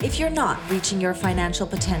If you're not reaching your financial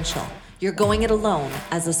potential, you're going it alone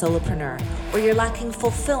as a solopreneur, or you're lacking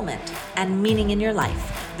fulfillment and meaning in your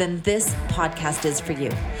life, then this podcast is for you.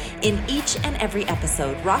 In each and every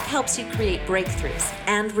episode, Rock helps you create breakthroughs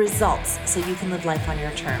and results so you can live life on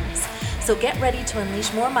your terms. So get ready to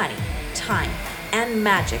unleash more money, time, and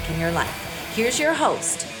magic in your life. Here's your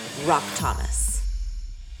host, Rock Thomas.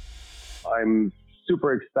 I'm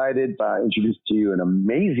super excited to introduce to you an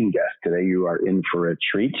amazing guest today. You are in for a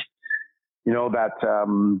treat. You know that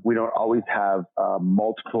we don't always have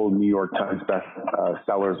multiple New York Times best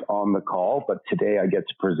sellers on the call, but today I get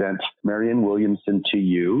to present Marianne Williamson to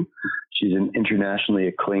you. She's an internationally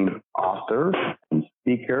acclaimed author and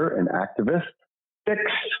speaker and activist. 6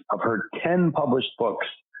 of her 10 published books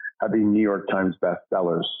have been New York Times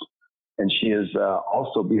bestsellers. And she has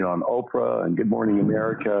also been on Oprah and Good Morning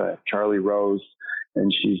America, Charlie Rose, and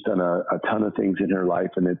she's done a ton of things in her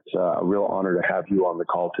life. And it's a real honor to have you on the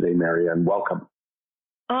call today, Marianne. Welcome.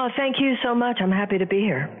 Oh, thank you so much. I'm happy to be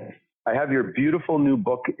here. I have your beautiful new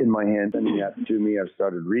book in my hand, sending that to me. I've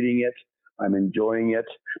started reading it. I'm enjoying it.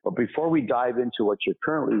 But before we dive into what you're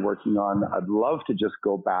currently working on, I'd love to just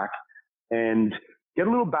go back and get a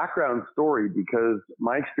little background story, because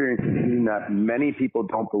my experience has been that many people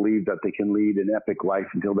don't believe that they can lead an epic life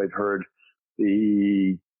until they've heard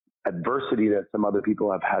the adversity that some other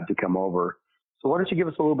people have had to come over. So why don't you give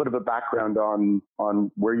us a little bit of a background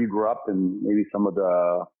on where you grew up and maybe some of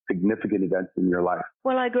the significant events in your life?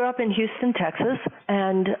 Well, I grew up in Houston, Texas,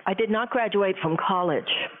 and I did not graduate from college.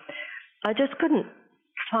 I just couldn't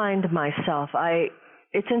find myself.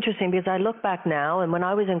 It's interesting because I look back now, and when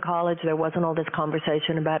I was in college, there wasn't all this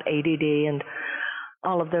conversation about ADD and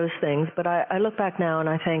all of those things. But I look back now and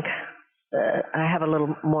I think I have a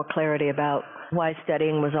little more clarity about why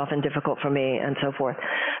studying was often difficult for me and so forth.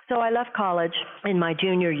 So I left college in my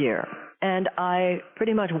junior year, and I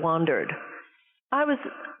pretty much wandered. I was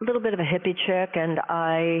a little bit of a hippie chick, and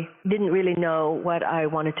I didn't really know what I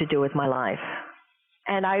wanted to do with my life.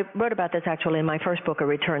 And I wrote about this actually in my first book, A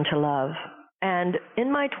Return to Love. And in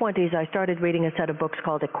my 20s, I started reading a set of books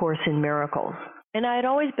called A Course in Miracles. And I had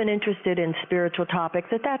always been interested in spiritual topics.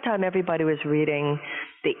 At that time, everybody was reading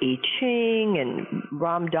the I Ching and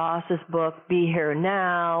Ram Dass's book, Be Here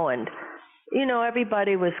Now. And, you know,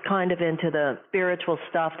 everybody was kind of into the spiritual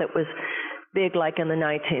stuff that was big like in the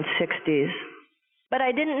 1960s. But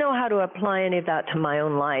I didn't know how to apply any of that to my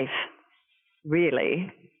own life,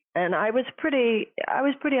 really. And I was pretty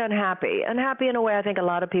unhappy. Unhappy in a way I think a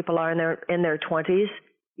lot of people are in their 20s.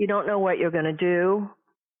 You don't know what you're going to do.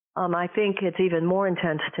 I think it's even more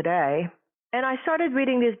intense today. And I started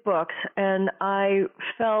reading these books, and I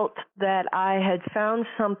felt that I had found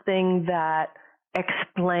something that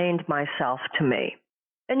explained myself to me.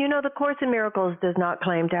 And you know, the Course in Miracles does not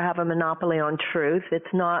claim to have a monopoly on truth.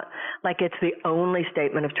 It's not like it's the only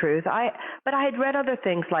statement of truth. But I had read other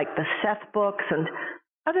things like the Seth books and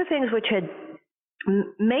other things which had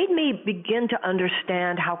made me begin to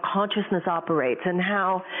understand how consciousness operates and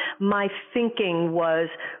how my thinking was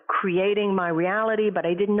creating my reality, but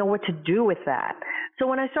I didn't know what to do with that. So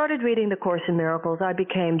when I started reading The Course in Miracles, I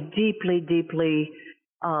became deeply, deeply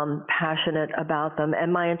passionate about them,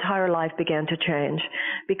 and my entire life began to change,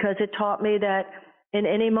 because it taught me that in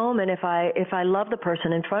any moment, if I love the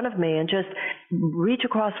person in front of me and just reach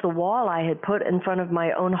across the wall I had put in front of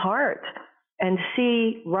my own heart, and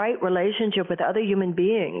see right relationship with other human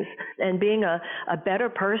beings and being a better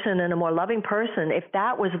person and a more loving person, if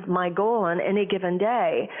that was my goal on any given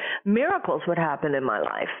day, miracles would happen in my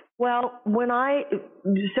life. Well, when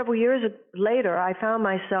several years later, I found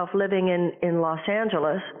myself living in Los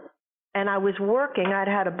Angeles, and I was working, I'd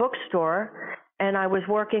had a bookstore, and I was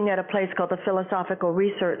working at a place called the Philosophical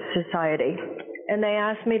Research Society. And they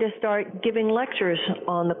asked me to start giving lectures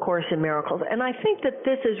on the Course in Miracles. And I think that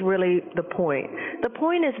this is really the point. The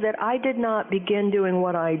point is that I did not begin doing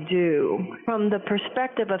what I do from the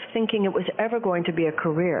perspective of thinking it was ever going to be a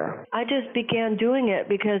career. I just began doing it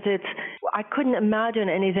because I couldn't imagine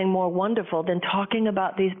anything more wonderful than talking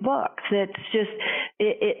about these books. It's just,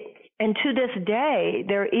 and to this day,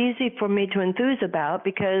 they're easy for me to enthuse about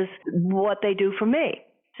because what they do for me.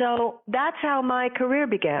 So that's how my career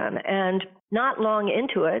began. And not long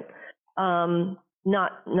into it,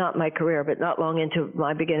 not my career, but not long into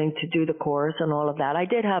my beginning to do the course and all of that, I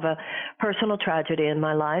did have a personal tragedy in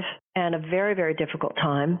my life and a very, very difficult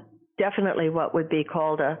time. Definitely what would be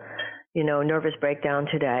called a, nervous breakdown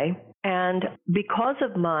today. And because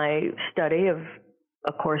of my study of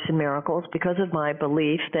A Course in Miracles, because of my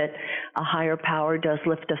belief that a higher power does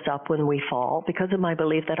lift us up when we fall, because of my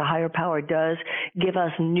belief that a higher power does give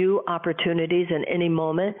us new opportunities in any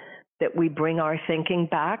moment, that we bring our thinking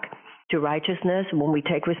back to righteousness, when we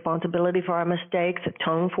take responsibility for our mistakes,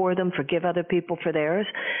 atone for them, forgive other people for theirs,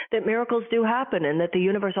 that miracles do happen and that the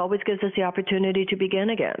universe always gives us the opportunity to begin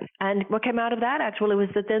again. And what came out of that actually was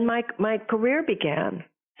that then my career began.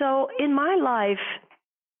 So in my life,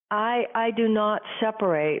 I do not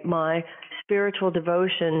separate my spiritual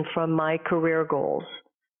devotion from my career goals.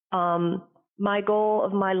 My goal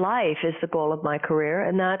of my life is the goal of my career,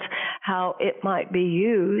 and that's how it might be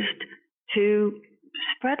used to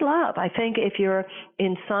spread love. I think if you're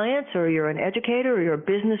in science or you're an educator or you're a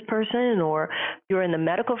business person or you're in the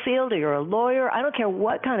medical field or you're a lawyer, I don't care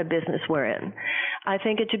what kind of business we're in. I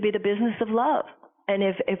think it should be the business of love. And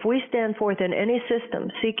if we stand forth in any system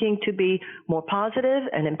seeking to be more positive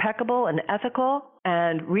and impeccable and ethical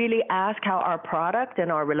and really ask how our product and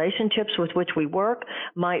our relationships with which we work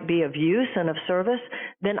might be of use and of service,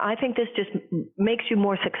 then I think this just makes you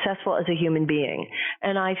more successful as a human being.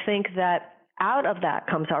 And I think that out of that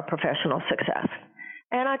comes our professional success.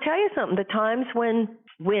 And I tell you something, the times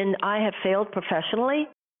when I have failed professionally,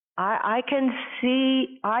 I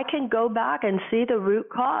can go back and see the root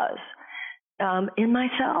cause in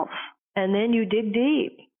myself. And then you dig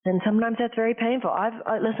deep. And sometimes that's very painful. I've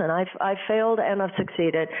failed and I've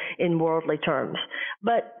succeeded in worldly terms.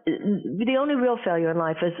 But the only real failure in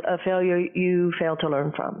life is a failure you failed to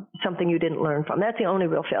learn from, something you didn't learn from. That's the only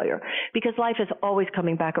real failure, because life is always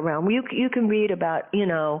coming back around. You can read about,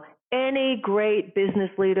 any great business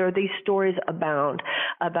leader. These stories abound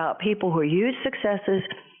about people who used successes,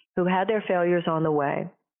 who had their failures on the way.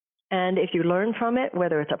 And if you learn from it,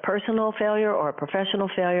 whether it's a personal failure or a professional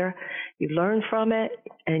failure, you learn from it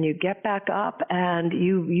and you get back up and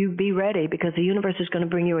you be ready, because the universe is going to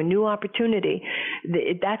bring you a new opportunity.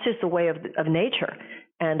 That's just the way of nature.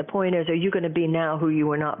 And the point is, are you going to be now who you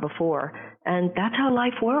were not before? And that's how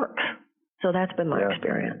life works. So that's been my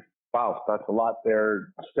experience. Wow, that's a lot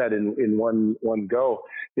there said in one go.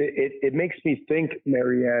 It makes me think,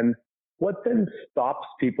 Marianne, what then stops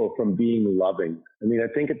people from being loving? I mean,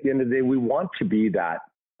 I think at the end of the day, we want to be that,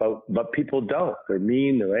 but people don't. They're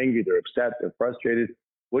mean, they're angry, they're upset, they're frustrated.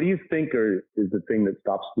 What do you think is the thing that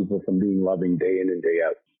stops people from being loving day in and day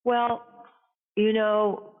out? Well,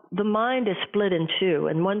 the mind is split in two,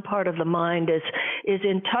 and one part of the mind is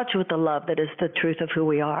in touch with the love that is the truth of who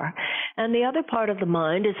we are. And the other part of the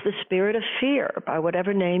mind is the spirit of fear, by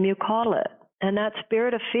whatever name you call it. And that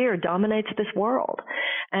spirit of fear dominates this world.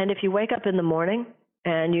 And if you wake up in the morning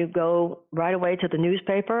and you go right away to the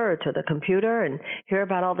newspaper or to the computer and hear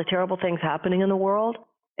about all the terrible things happening in the world,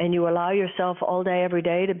 and you allow yourself all day, every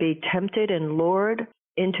day to be tempted and lured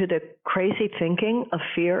into the crazy thinking of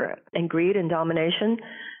fear and greed and domination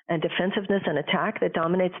and defensiveness and attack that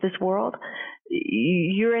dominates this world,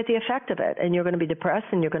 you're at the effect of it, and you're going to be depressed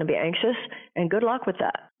and you're going to be anxious, and good luck with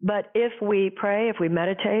that. But if we pray, if we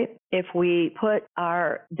meditate, if we put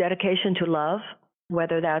our dedication to love,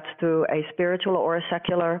 whether that's through a spiritual or a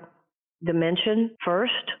secular dimension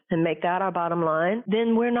first, and make that our bottom line,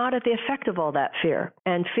 then we're not at the effect of all that fear.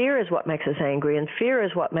 And fear is what makes us angry, and fear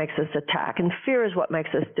is what makes us attack, and fear is what makes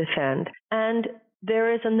us defend. And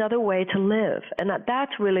there is another way to live. And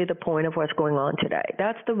that's really the point of what's going on today.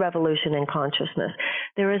 That's the revolution in consciousness.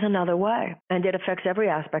 There is another way. And it affects every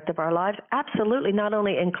aspect of our lives, absolutely, not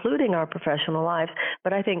only including our professional lives,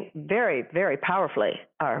 but I think very, very powerfully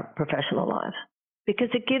our professional lives. Because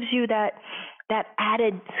it gives you that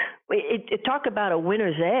added, it talk about a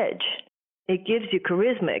winner's edge. It gives you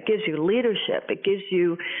charisma. It gives you leadership. It gives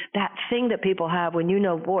you that thing that people have when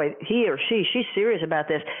boy, he or she's serious about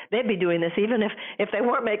this. They'd be doing this even if they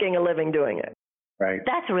weren't making a living doing it. Right.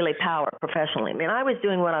 That's really power professionally. I mean, I was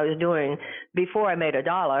doing what I was doing before I made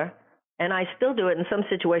 $1, and I still do it in some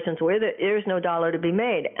situations where there's no dollar to be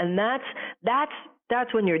made. And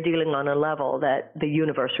that's when you're dealing on a level that the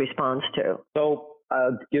universe responds to. So,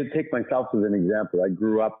 take myself as an example. I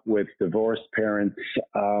grew up with divorced parents.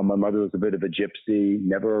 My mother was a bit of a gypsy,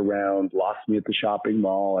 never around, lost me at the shopping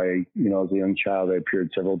mall. As a young child, I appeared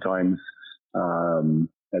several times.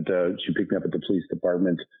 She picked me up at the police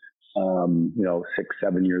department, 6,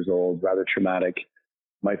 7 years old, rather traumatic.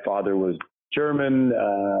 My father was German,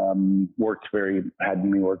 had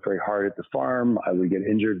me work very hard at the farm. I would get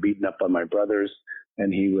injured, beaten up by my brothers,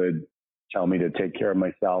 and he would tell me to take care of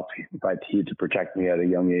myself. If he had to protect me at a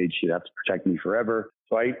young age, he'd have to protect me forever.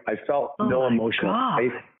 So I felt no emotional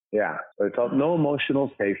safety. Yeah. So I felt no emotional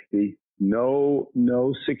safety, no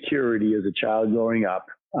security as a child growing up.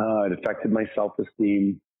 It affected my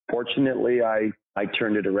self-esteem. Fortunately, I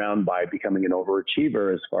turned it around by becoming an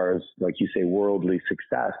overachiever as far as, like you say, worldly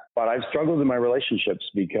success. But I've struggled in my relationships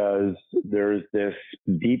because there's this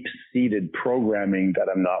deep-seated programming that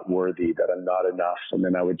I'm not worthy, that I'm not enough. And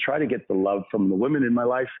then I would try to get the love from the women in my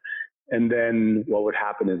life. And then what would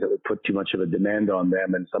happen is it would put too much of a demand on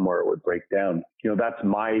them, and somewhere it would break down. That's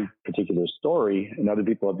my particular story, and other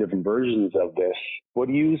people have different versions of this. What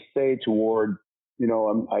do you say toward,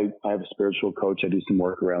 I have a spiritual coach. I do some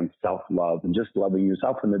work around self-love and just loving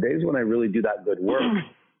yourself. And the days when I really do that good work,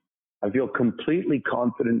 I feel completely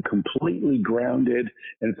confident, completely grounded,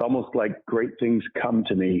 and it's almost like great things come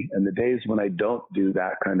to me. And the days when I don't do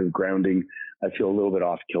that kind of grounding, I feel a little bit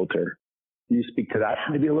off kilter. Can you speak to that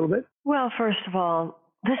maybe a little bit? Well, first of all,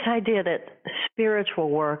 this idea that spiritual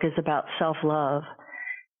work is about self-love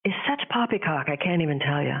is such poppycock, I can't even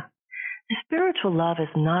tell you. Spiritual love is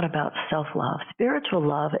not about self-love. Spiritual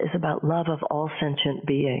love is about love of all sentient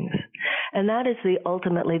beings. And that is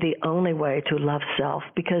ultimately the only way to love self,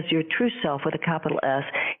 because your true self with a capital S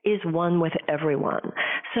is one with everyone.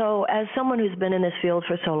 So as someone who's been in this field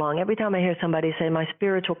for so long, every time I hear somebody say, my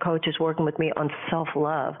spiritual coach is working with me on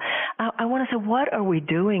self-love, I want to say, what are we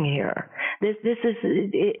doing here? This is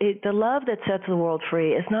the love that sets the world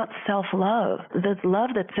free is not self-love. The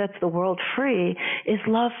love that sets the world free is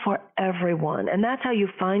love for everyone. And that's how you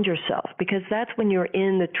find yourself, because that's when you're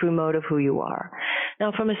in the true mode of who you are.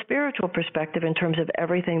 Now, from a spiritual perspective, in terms of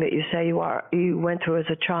everything that you say you went through as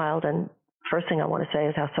a child, and first thing I want to say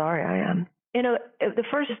is how sorry I am. The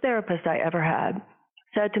first therapist I ever had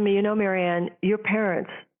said to me, Marianne, your parents,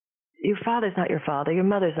 your father's not your father, your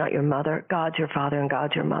mother's not your mother, God's your father and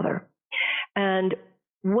God's your mother. And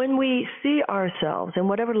when we see ourselves, in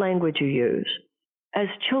whatever language you use, as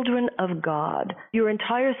children of God, your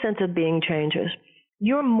entire sense of being changes.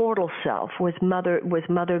 Your mortal self was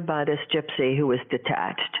mothered by this gypsy who was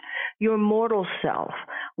detached. Your mortal self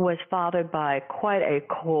was fathered by quite a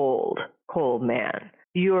cold man.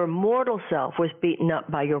 Your mortal self was beaten up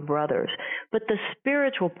by your brothers. But the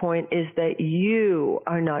spiritual point is that you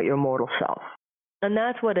are not your mortal self. And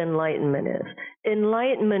that's what enlightenment is.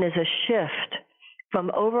 Enlightenment is a shift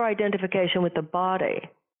from over-identification with the body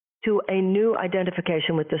to a new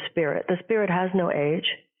identification with the spirit. The spirit has no age.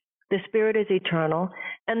 The spirit is eternal.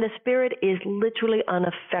 And the spirit is literally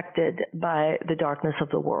unaffected by the darkness of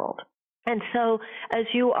the world. And so as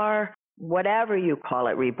you are, whatever you call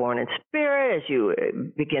it, reborn in spirit, as you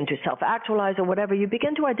begin to self-actualize or whatever, you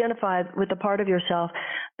begin to identify with the part of yourself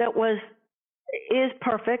that is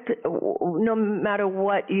perfect, no matter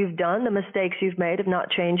what you've done. The mistakes you've made have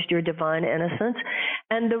not changed your divine innocence.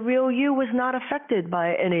 And the real you was not affected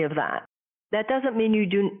by any of that. That doesn't mean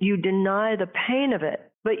you deny the pain of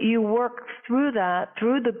it, but you work through that,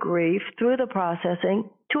 through the grief, through the processing,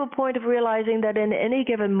 to a point of realizing that in any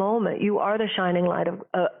given moment, you are the shining light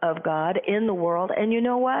of God in the world. And you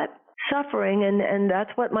know what? Suffering, and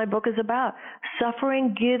that's what my book is about,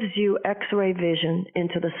 suffering gives you X-ray vision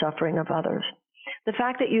into the suffering of others. The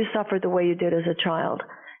fact that you suffered the way you did as a child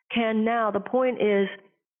can now, the point is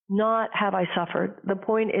not have I suffered. The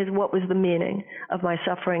point is, what was the meaning of my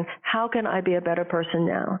suffering? How can I be a better person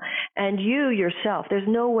now? And you yourself, there's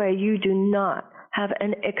no way you do not have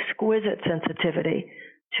an exquisite sensitivity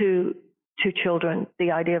to children,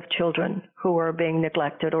 the idea of children who are being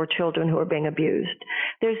neglected or children who are being abused.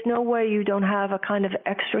 There's no way you don't have a kind of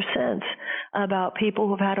extra sense about people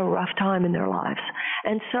who've had a rough time in their lives.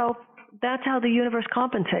 And so that's how the universe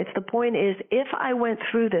compensates. The point is, if I went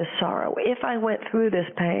through this sorrow, if I went through this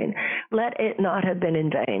pain, let it not have been in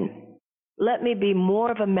vain. Let me be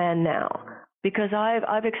more of a man now, because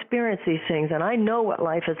I've experienced these things, and I know what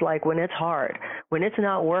life is like when it's hard, when it's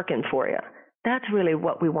not working for you. That's really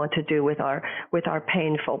what we want to do with our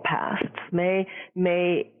painful pasts. May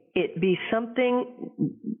it be something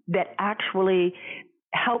that actually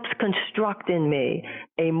helps construct in me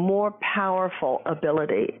a more powerful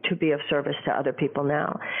ability to be of service to other people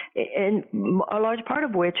now. And a large part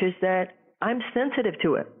of which is that I'm sensitive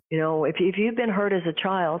to it. If you've been hurt as a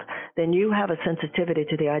child, then you have a sensitivity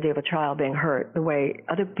to the idea of a child being hurt the way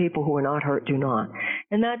other people who are not hurt do not.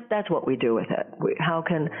 And that's what we do with it. How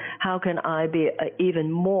can I be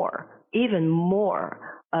even more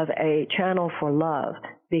of a channel for love,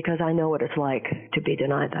 because I know what it's like to be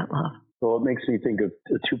denied that love. So it makes me think of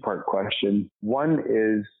a two-part question. One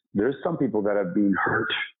is, there's some people that have been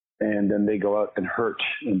hurt, and then they go out and hurt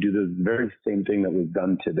and do the very same thing that was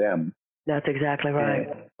done to them. That's exactly right.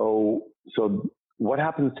 So what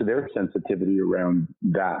happens to their sensitivity around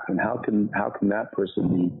that, and how can that person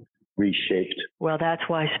be reshaped? Well, that's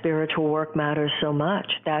why spiritual work matters so much.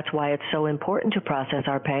 That's why it's so important to process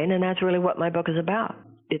our pain, and that's really what my book is about.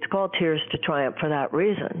 it's called Tears to Triumph for that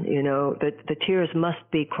reason. The tears must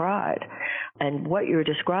be cried. And what you're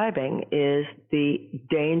describing is the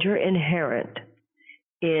danger inherent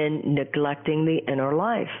in neglecting the inner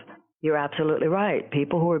life. You're absolutely right.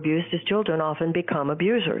 People who are abused as children often become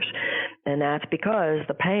abusers. And that's because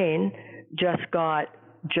the pain just got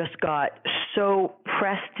so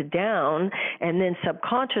pressed down, and then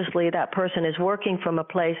subconsciously that person is working from a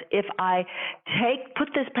place, if I put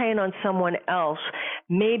this pain on someone else,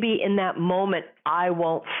 maybe in that moment I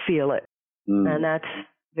won't feel it. And that's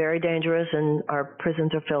very dangerous, and our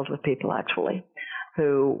prisons are filled with people actually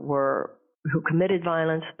who committed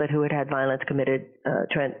violence, but who had violence committed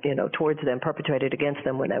towards them, perpetrated against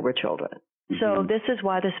them when they were children. So this is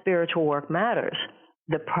why the spiritual work matters.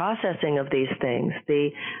 The processing of these things,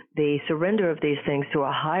 the surrender of these things to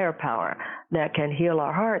a higher power that can heal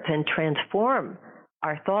our hearts and transform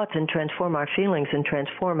our thoughts and transform our feelings and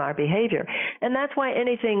transform our behavior. And that's why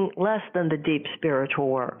anything less than the deep spiritual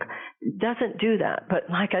work doesn't do that. But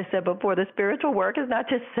like I said before, the spiritual work is not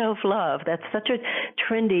just self-love. That's such a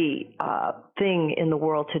trendy thing in the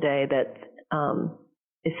world today that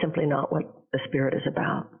is simply not what the spirit is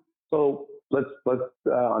about. So let's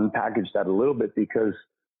unpackage that a little bit, because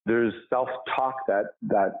there's self-talk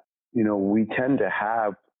that we tend to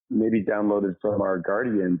have, maybe downloaded from our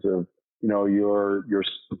guardians, of you're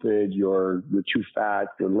stupid, you're too fat,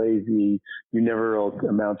 you're lazy, you never will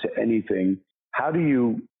amount to anything. How do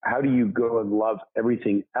you go and love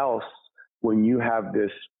everything else when you have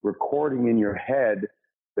this recording in your head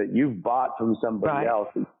that you've bought from somebody else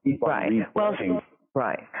and keep on replaying?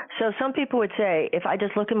 Right. So some people would say, if I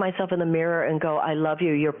just look at myself in the mirror and go, I love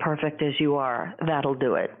you, you're perfect as you are, that'll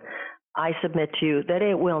do it. I submit to you that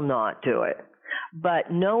it will not do it. But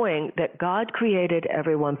knowing that God created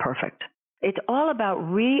everyone perfect. It's all about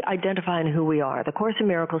re-identifying who we are. The Course in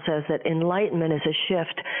Miracles says that enlightenment is a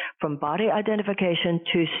shift from body identification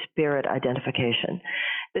to spirit identification.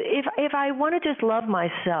 If I want to just love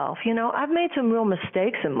myself, I've made some real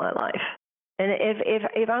mistakes in my life. And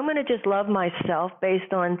if I'm going to just love myself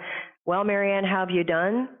based on, well, Marianne, how have you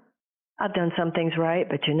done? I've done some things right,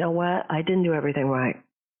 but you know what? I didn't do everything right.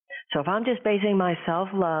 So if I'm just basing my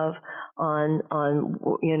self-love on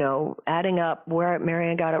adding up where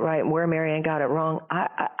Marianne got it right and where Marianne got it wrong,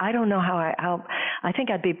 I don't know how I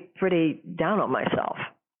think I'd be pretty down on myself.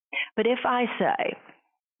 But if I say,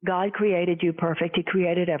 God created you perfect, He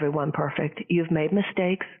created everyone perfect, you've made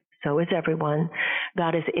mistakes, so is everyone.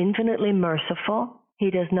 God is infinitely merciful.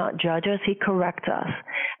 He does not judge us, He corrects us.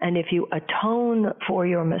 And if you atone for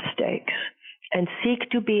your mistakes and seek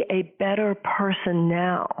to be a better person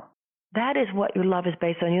now, that is what your love is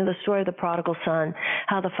based on. The story of the prodigal son,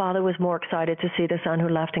 how the father was more excited to see the son who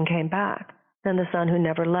left and came back than the son who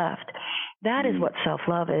never left. That is what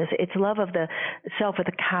self-love is. It's love of the self with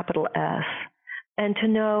a capital S. And to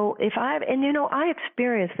know I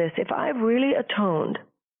experienced this. If I've really atoned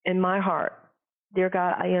in my heart, dear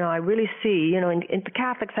God, I really see, and the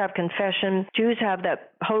Catholics have confession. Jews have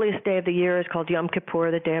that holiest day of the year is called Yom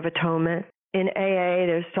Kippur, the Day of Atonement. In AA,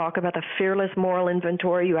 there's talk about the fearless moral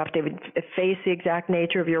inventory. You have to face the exact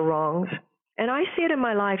nature of your wrongs. And I see it in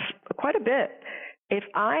my life quite a bit. If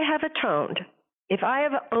I have atoned, if I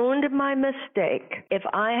have owned my mistake, if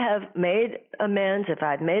I have made amends, if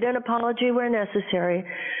I've made an apology where necessary,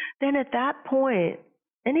 then at that point,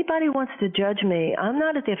 anybody who wants to judge me, I'm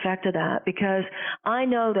not at the effect of that, because I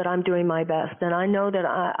know that I'm doing my best, and I know that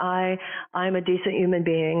I'm a decent human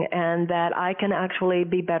being, and that I can actually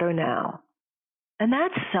be better now. And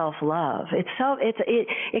that's self-love.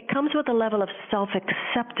 It comes with a level of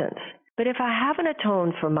self-acceptance. But if I haven't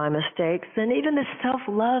atoned for my mistakes, then even the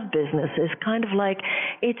self-love business is kind of like,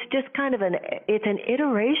 it's just kind of an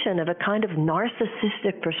iteration of a kind of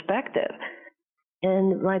narcissistic perspective.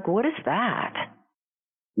 And like, what is that?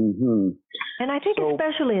 Mm-hmm. And I think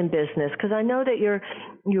especially in business, because I know that your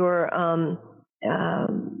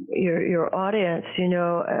audience,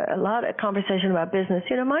 a lot of conversation about business.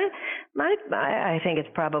 I think it's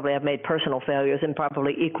probably I've made personal failures and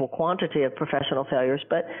probably equal quantity of professional failures,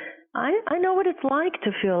 but I know what it's like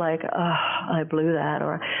to feel like, I blew that,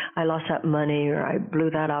 or I lost that money, or I blew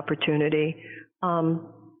that opportunity.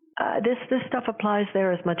 This stuff applies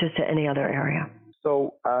there as much as to any other area.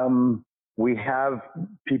 So we have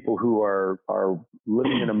people who are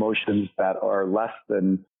living in emotions that are less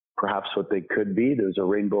than perhaps what they could be. There's a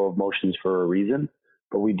rainbow of emotions for a reason,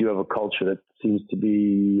 but we do have a culture that seems to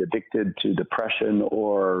be addicted to depression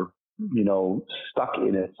or, stuck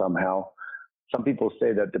in it somehow. Some people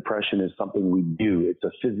say that depression is something we do. It's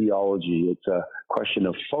a physiology. It's a question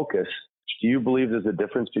of focus. Do you believe there's a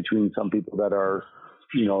difference between some people that are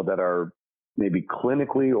maybe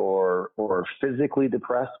clinically or physically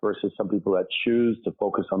depressed versus some people that choose to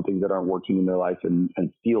focus on things that aren't working in their life and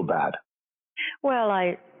feel bad? Well,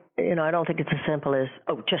 I don't think it's as simple as,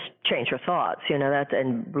 just change your thoughts,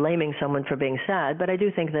 and blaming someone for being sad. But I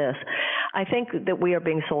do think this. I think that we are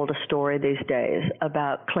being sold a story these days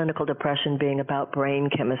about clinical depression being about brain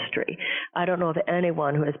chemistry. I don't know of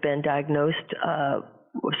anyone who has been diagnosed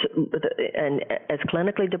and as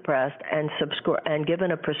clinically depressed and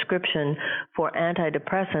given a prescription for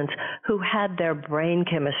antidepressants who had their brain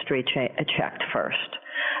chemistry checked first.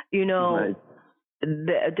 Right.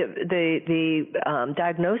 The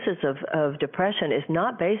diagnosis of depression is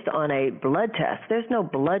not based on a blood test. There's no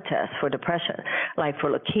blood test for depression, like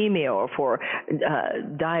for leukemia or for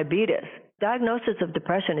diabetes. Diagnosis of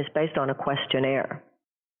depression is based on a questionnaire.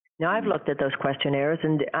 Now, I've looked at those questionnaires,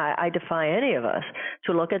 and I defy any of us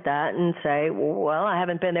to look at that and say, well, I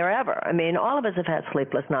haven't been there ever. I mean, all of us have had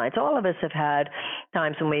sleepless nights. All of us have had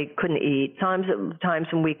times when we couldn't eat, times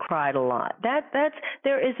when we cried a lot.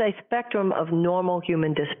 There is a spectrum of normal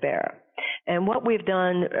human despair. And what we've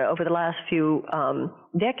done over the last few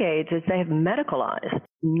decades is they have medicalized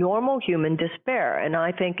normal human despair. And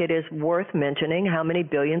I think it is worth mentioning how many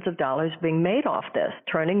billions of dollars being made off this,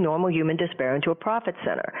 turning normal human despair into a profit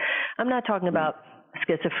center. I'm not talking about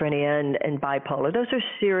schizophrenia and bipolar. Those are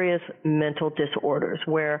serious mental disorders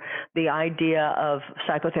where the idea of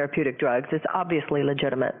psychotherapeutic drugs is obviously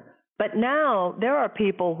legitimate. But now there are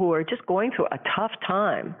people who are just going through a tough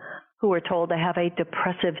time who are told they have a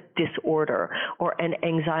depressive disorder or an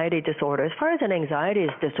anxiety disorder. As far as an anxiety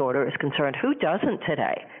disorder is concerned, who doesn't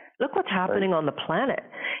today? Look what's happening on the planet.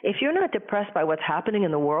 If you're not depressed by what's happening in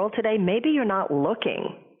the world today, maybe you're not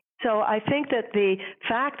looking. So I think that the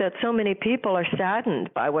fact that so many people are saddened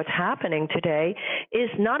by what's happening today is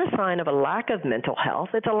not a sign of a lack of mental health.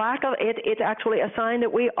 It's actually a sign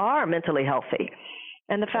that we are mentally healthy.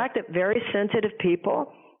 And the fact that very sensitive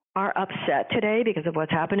people are upset today because of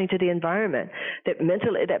what's happening to the environment,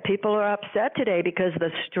 that people are upset today because the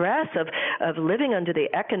stress of living under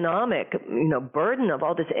the economic, burden of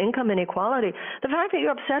all this income inequality. The fact that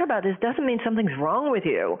you're upset about this doesn't mean something's wrong with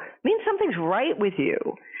you. It means something's right with you.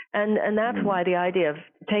 And that's why the idea of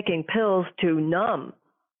taking pills to numb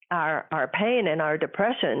our pain and our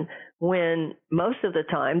depression, when most of the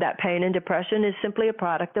time that pain and depression is simply a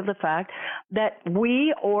product of the fact that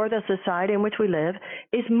we or the society in which we live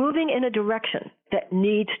is moving in a direction that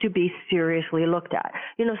needs to be seriously looked at.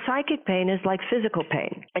 Psychic pain is like physical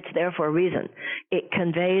pain. It's there for a reason. It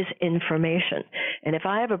conveys information. And if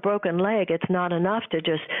I have a broken leg, it's not enough to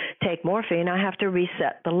just take morphine. I have to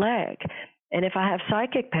reset the leg. And if I have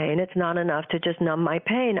psychic pain, it's not enough to just numb my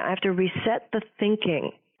pain. I have to reset the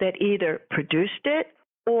thinking that either produced it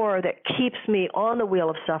or that keeps me on the wheel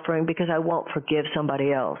of suffering because I won't forgive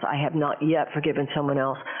somebody else. I have not yet forgiven someone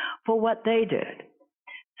else for what they did.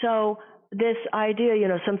 So this idea,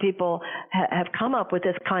 some people have come up with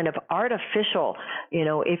this kind of artificial,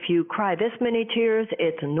 if you cry this many tears,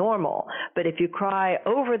 it's normal. But if you cry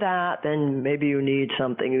over that, then maybe you need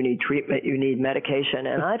something, you need treatment, you need medication.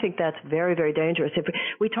 And I think that's very, very dangerous. If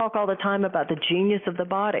we talk all the time about the genius of the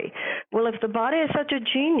body. Well, if the body is such a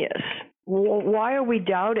genius, why are we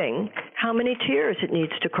doubting how many tears it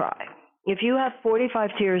needs to cry? If you have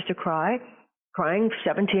 45 tears to cry, crying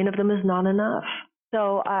 17 of them is not enough.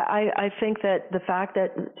 So I think that the fact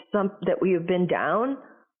that we have been down,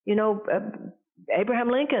 Abraham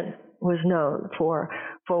Lincoln was known for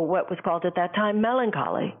what was called at that time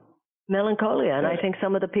melancholia. And I think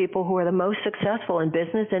some of the people who are the most successful in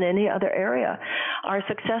business in any other area are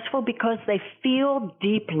successful because they feel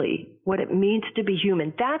deeply what it means to be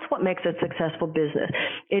human. That's what makes a successful business.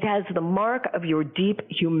 It has the mark of your deep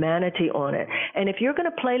humanity on it. And if you're going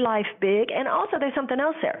to play life big, and also there's something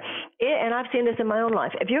else there, and I've seen this in my own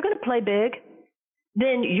life, if you're going to play big,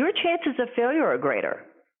 then your chances of failure are greater.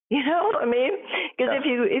 You know what I mean? Because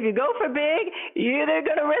if you go for big, you're either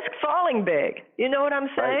going to risk falling big. You know what I'm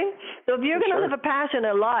saying? Right. So if you're going to live a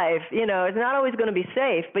passionate life, it's not always going to be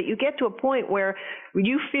safe, but you get to a point where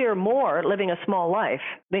you fear more living a small life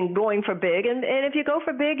than going for big. And if you go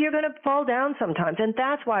for big, you're going to fall down sometimes. And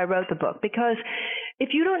that's why I wrote the book, because if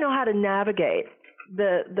you don't know how to navigate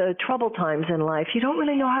the troubled times in life, you don't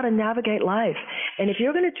really know how to navigate life. And if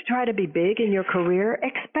you're going to try to be big in your career,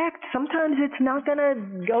 expect sometimes it's not going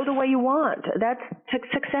to go the way you want.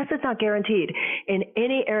 Success is not guaranteed in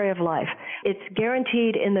any area of life. It's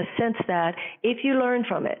guaranteed in the sense that if you learn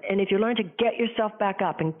from it, and if you learn to get yourself back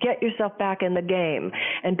up and get yourself back in the game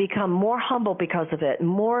and become more humble because of it,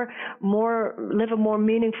 live in a more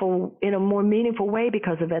meaningful way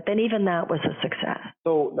because of it, then even that was a success.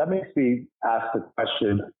 So that makes me ask the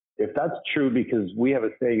question, if that's true, because we have a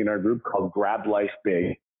saying in our group called grab life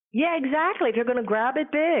big. Yeah, exactly. If you're going to grab it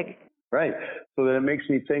big. Right. So then it makes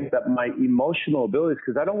me think that my emotional abilities,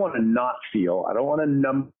 because I don't want to not feel, I don't want to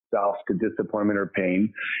numb myself to disappointment or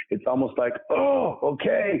pain. It's almost like, oh,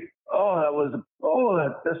 okay.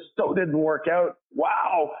 That this so didn't work out.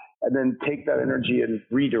 Wow. And then take that energy and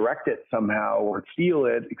redirect it somehow, or feel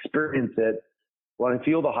it, experience it when I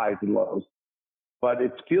feel the highs and lows. But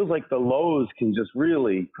it feels like the lows can just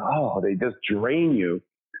really, they just drain you.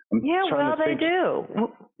 They do.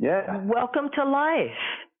 Yeah. Welcome to life.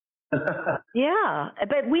 Yeah.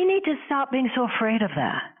 But we need to stop being so afraid of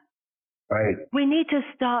that. Right. We need to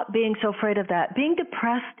stop being so afraid of that. Being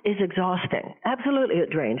depressed is exhausting. Absolutely, it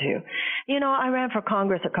drains you. I ran for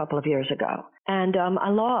Congress a couple of years ago, and I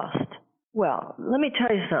lost. Well, let me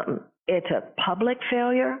tell you something. It's a public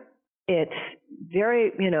failure. It's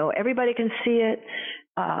very, everybody can see it.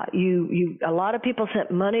 A lot of people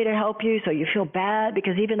sent money to help you, so you feel bad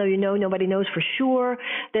because even though nobody knows for sure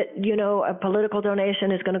that, a political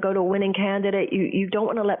donation is going to go to a winning candidate, you don't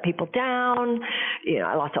want to let people down.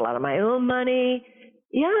 I lost a lot of my own money.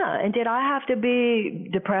 Yeah, and did I have to be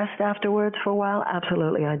depressed afterwards for a while?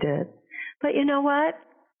 Absolutely, I did. But you know what?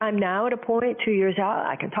 I'm now at a point 2 years out,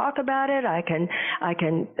 I can talk about it. I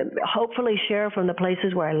can hopefully share from the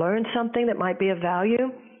places where I learned something that might be of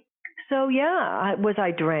value. So yeah, was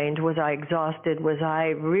I drained? Was I exhausted? Was I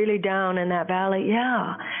really down in that valley?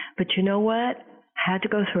 Yeah. But you know what? Had to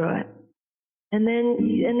go through it. And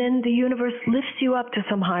then the universe lifts you up to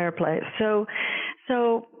some higher place. So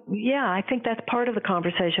yeah, I think that's part of the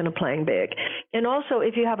conversation of playing big. And also,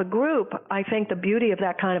 if you have a group, I think the beauty of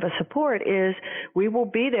that kind of a support is we will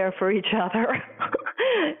be there for each other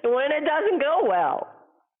when it doesn't go well.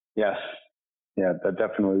 Yes. Yeah, that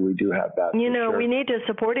definitely we do have that. Sure. We need to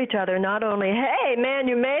support each other, not only, hey, man,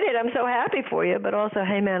 you made it, I'm so happy for you, but also,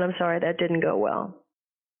 hey, man, I'm sorry, that didn't go well.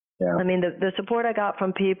 Yeah. I mean, the support I got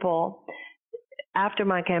from people after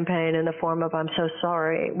my campaign in the form of I'm so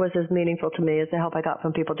sorry was as meaningful to me as the help I got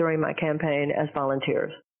from people during my campaign as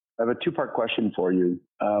volunteers. I have a two-part question for you.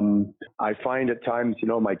 I find at times,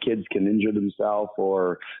 my kids can injure themselves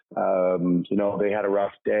or, they had a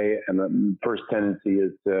rough day, and the first tendency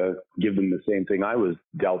is to give them the same thing I was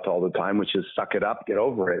dealt all the time, which is suck it up, get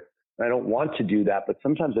over it. And I don't want to do that, but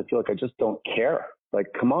sometimes I feel like I just don't care. Like,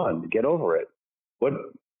 come on, get over it.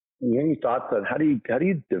 Any thoughts on how do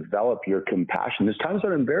you develop your compassion? There's times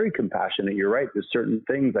when I'm very compassionate. You're right. There's certain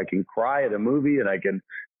things I can cry at a movie and I can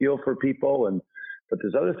feel for people, but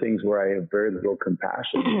there's other things where I have very little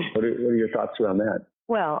compassion. What are your thoughts around that?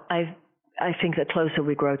 Well, I think the closer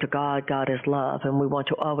we grow to God, God is love, and we want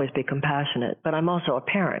to always be compassionate. But I'm also a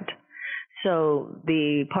parent. So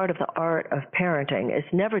the part of the art of parenting is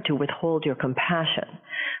never to withhold your compassion.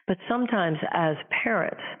 But sometimes as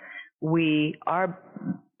parents, we are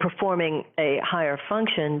performing a higher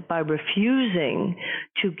function by refusing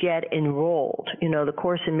to get enrolled. The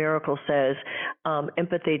Course in Miracles says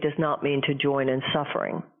empathy does not mean to join in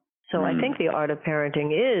suffering. So I think the art of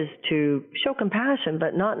parenting is to show compassion,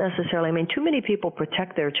 but not necessarily. Too many people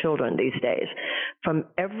protect their children these days from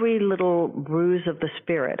every little bruise of the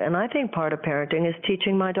spirit. And I think part of parenting is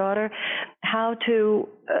teaching my daughter how to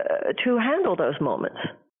handle those moments.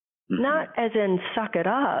 Not as in suck it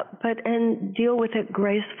up, but and deal with it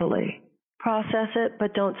gracefully. Process it,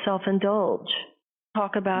 but don't self-indulge.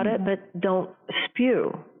 Talk about it, but don't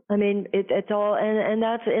spew. It's all, and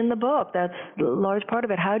that's in the book. That's a large part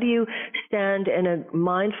of it. How do you stand in a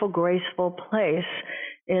mindful, graceful place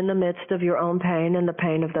in the midst of your own pain and the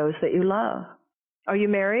pain of those that you love? Are you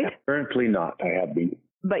married? Currently not. I have been.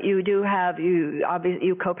 But you do have,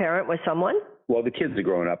 you co-parent with someone? Well, the kids are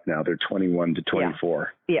growing up now. They're 21 to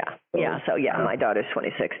 24. Yeah. So my daughter's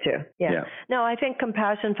 26 too. Yeah. No, I think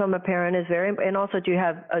compassion from a parent is very, and also do you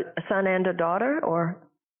have a son and a daughter or?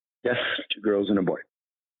 Yes, 2 girls and a boy.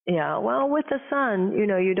 Yeah. Well, with the son,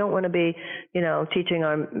 you don't want to be, teaching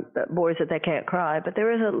our boys that they can't cry, but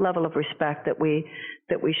there is a level of respect that we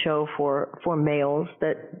show for males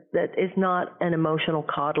that is not an emotional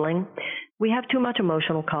coddling. We have too much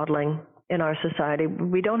emotional coddling in our society.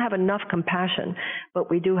 We don't have enough compassion, but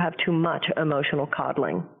we do have too much emotional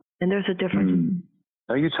coddling. And there's a difference.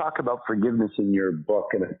 Now, you talk about forgiveness in your book,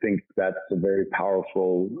 and I think that's a very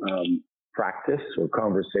powerful practice or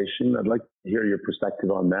conversation. I'd like to hear your perspective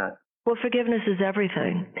on that. Well, forgiveness is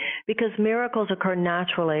everything because miracles occur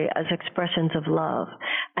naturally as expressions of love.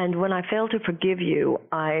 And when I fail to forgive you,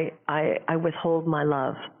 I withhold my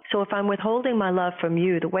love. So if I'm withholding my love from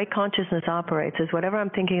you, the way consciousness operates is whatever I'm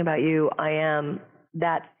thinking about you,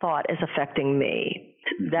 that thought is affecting me.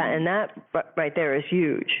 That right there is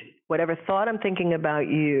huge. Whatever thought I'm thinking about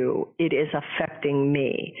you, it is affecting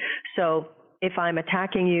me. So if I'm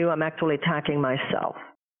attacking you, I'm actually attacking myself.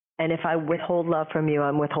 And if I withhold love from you,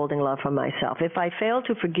 I'm withholding love from myself. If I fail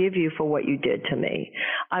to forgive you for what you did to me,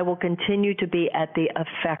 I will continue to be at the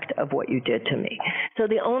effect of what you did to me. So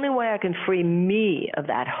the only way I can free me of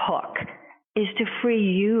that hook is to free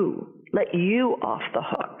you, let you off the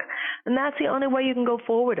hook. And that's the only way you can go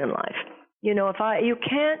forward in life. You know, you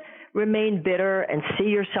can't remain bitter and see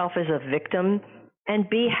yourself as a victim and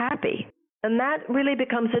be happy. And that really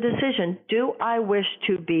becomes a decision. Do I wish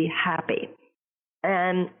to be happy?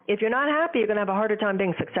 And if you're not happy, you're going to have a harder time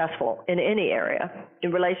being successful in any area,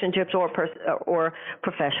 in relationships or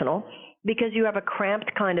professional, because you have a cramped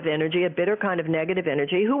kind of energy, a bitter kind of negative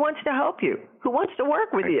energy. Who wants to help you? Who wants to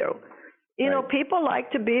work with you? You know, people like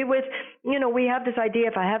to be with, you know, we have this idea,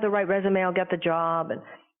 if I have the right resume, I'll get the job and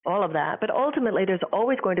all of that. But ultimately, there's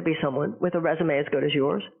always going to be someone with a resume as good as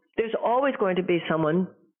yours. There's always going to be someone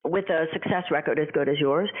with a success record as good as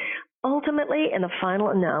yours. Ultimately, in the final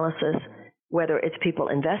analysis, whether it's people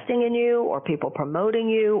investing in you or people promoting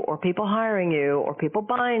you or people hiring you or people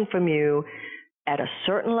buying from you, at a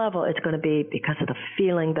certain level, it's going to be because of the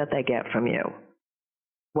feeling that they get from you,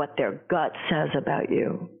 what their gut says about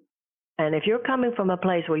you. And if you're coming from a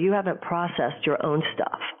place where you haven't processed your own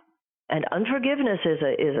stuff, and unforgiveness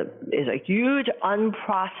is a huge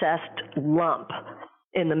unprocessed lump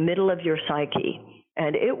in the middle of your psyche.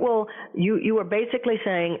 And it will, you are basically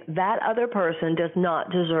saying that other person does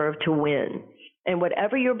not deserve to win. And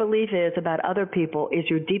whatever your belief is about other people is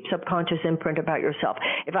your deep subconscious imprint about yourself.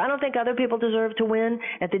 If I don't think other people deserve to win,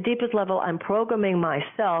 at the deepest level, I'm programming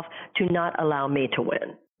myself to not allow me to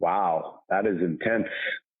win. Wow, that is intense.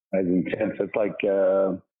 That's intense. It's like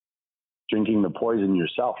drinking the poison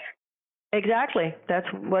yourself. Exactly. That's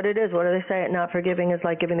what it is. What do they say? Not forgiving is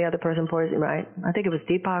like giving the other person poison, right? I think it was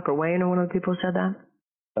Deepak or Wayne or one of the people who said that.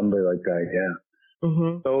 Somebody like that, yeah.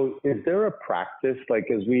 Mm-hmm. So is there a practice, like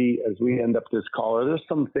as we end up this call, are there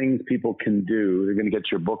some things people can do? They're going to get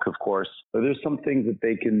your book, of course. Are there some things that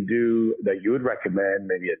they can do that you would recommend,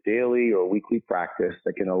 maybe a daily or weekly practice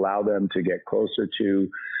that can allow them to get closer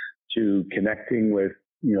to connecting with,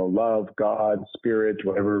 you know, love, God, spirit,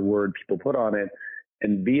 whatever word people put on it,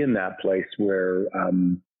 and be in that place where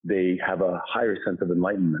they have a higher sense of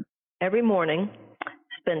enlightenment? Every morning,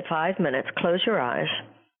 spend 5 minutes, close your eyes,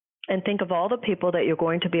 and think of all the people that you're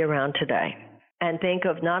going to be around today. And think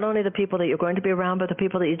of not only the people that you're going to be around, but the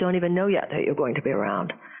people that you don't even know yet that you're going to be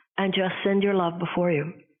around. And just send your love before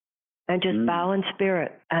you. And just bow in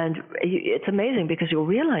spirit. And it's amazing because you'll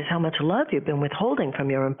realize how much love you've been withholding from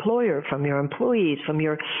your employer, from your employees, from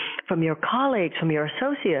your colleagues, from your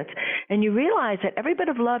associates. And you realize that every bit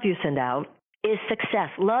of love you send out is success.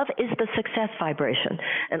 Love is the success vibration.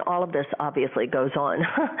 And all of this obviously goes on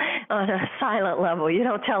a silent level. You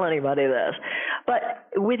don't tell anybody this. But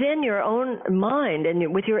within your own mind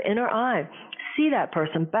and with your inner eye, see that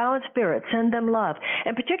person, bow in spirit, send them love.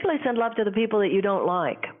 And particularly send love to the people that you don't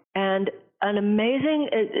like. And an amazing,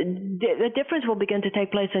 the difference will begin to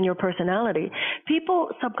take place in your personality. People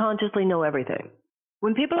subconsciously know everything.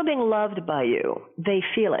 When people are being loved by you, they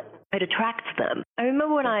feel it. It attracts them. I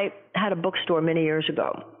remember when I had a bookstore many years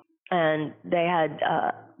ago, and they had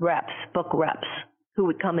book reps, who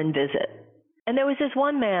would come and visit. And there was this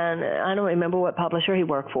one man, I don't remember what publisher he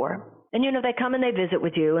worked for. And, you know, they come and they visit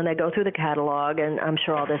with you, and they go through the catalog, and I'm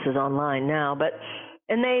sure all this is online now,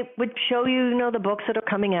 and they would show you, you know, the books that are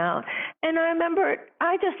coming out. And I remember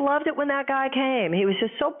I just loved it when that guy came. He was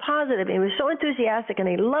just so positive. He was so enthusiastic, and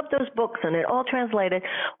he loved those books, and it all translated.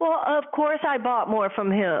 Well, of course I bought more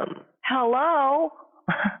from him. Hello?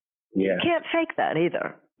 Yeah. You can't fake that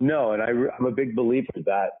either. No, and I'm a big believer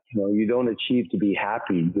that, you know, you don't achieve to be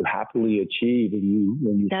happy. You happily achieve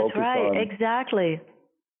when you That's focus right. on. Exactly.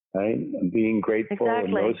 Right? And being grateful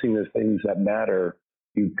and noticing the things that matter.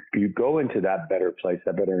 You go into that better place,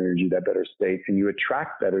 that better energy, that better state, and you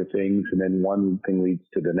attract better things, and then one thing leads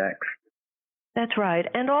to the next. That's right.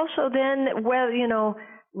 And also then,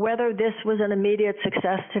 whether this was an immediate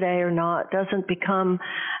success today or not doesn't become,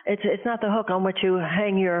 it's not the hook on which you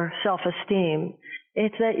hang your self-esteem.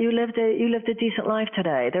 It's that you lived a decent life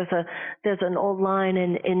today. There's an old line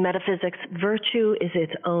in metaphysics, virtue is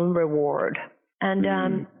its own reward.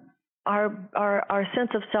 And our sense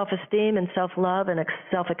of self-esteem and self-love and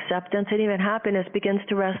self-acceptance and even happiness begins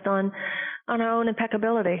to rest on on our own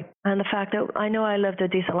impeccability and the fact that I know I lived a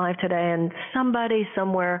decent life today, and somebody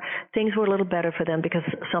somewhere, things were a little better for them because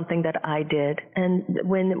of something that I did. And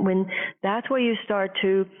when that's where you start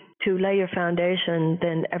to lay your foundation,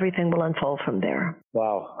 then everything will unfold from there.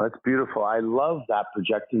 Wow, that's beautiful. I love that,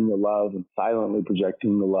 projecting the love and silently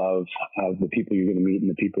projecting the love of the people you're going to meet and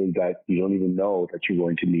the people that you don't even know that you're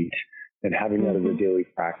going to meet, and having that as a daily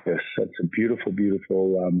practice. That's a beautiful,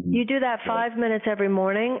 beautiful... you do that 5 minutes every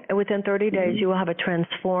morning, and within 30 days, you will have a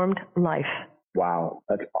transformed life. Wow,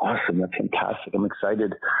 that's awesome. That's fantastic. I'm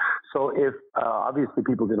excited. So if obviously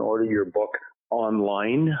people can order your book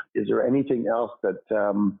online, is there anything else that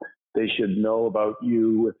they should know about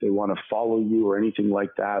you if they want to follow you or anything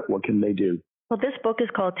like that? What can they do? Well, this book is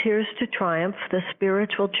called Tears to Triumph, The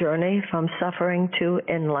Spiritual Journey from Suffering to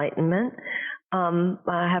Enlightenment.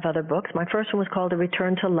 I have other books. My first one was called A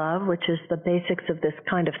Return to Love, which is the basics of this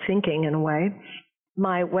kind of thinking in a way.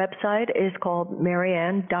 My website is called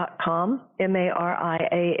Marianne.com,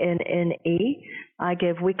 MARIANNE. I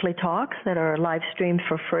give weekly talks that are live streamed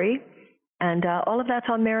for free. And all of that's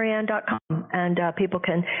on Marianne.com. And people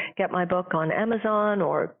can get my book on Amazon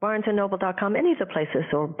or BarnesandNoble.com, any of the places,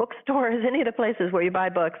 or bookstores, any of the places where you buy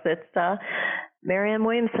books. It's Marianne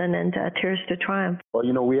Williamson and Tears to Triumph. Well,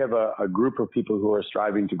 you know, we have a group of people who are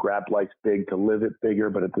striving to grab life big, to live it bigger,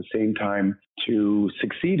 but at the same time to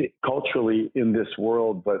succeed culturally in this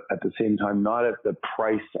world, but at the same time not at the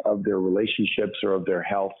price of their relationships or of their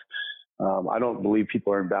health. I don't believe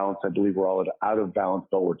people are in balance. I believe we're all out of balance,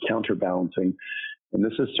 but we're counterbalancing. And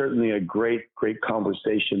this is certainly a great, great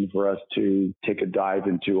conversation for us to take a dive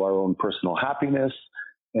into our own personal happiness,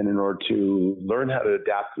 and in order to learn how to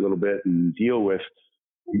adapt a little bit and deal with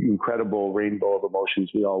the incredible rainbow of emotions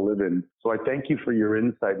we all live in. So I thank you for your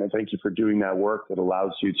insight, and I thank you for doing that work that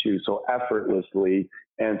allows you to so effortlessly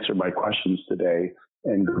answer my questions today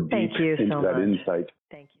and go deep into that insight.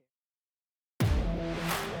 Thank you.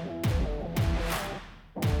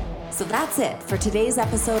 So that's it for today's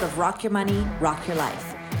episode of Rock Your Money, Rock Your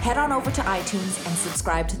Life. Head on over to iTunes and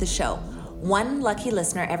subscribe to the show. One lucky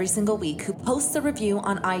listener every single week who posts a review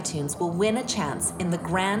on iTunes will win a chance in the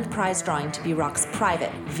grand prize drawing to be Rock's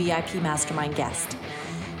private VIP mastermind guest.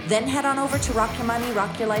 Then head on over to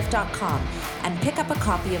rockyourmoneyrockyourlife.com and pick up a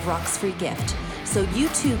copy of Rock's free gift so you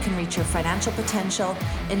too can reach your financial potential,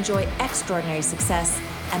 enjoy extraordinary success,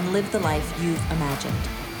 and live the life you've imagined.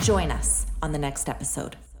 Join us on the next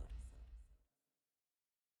episode.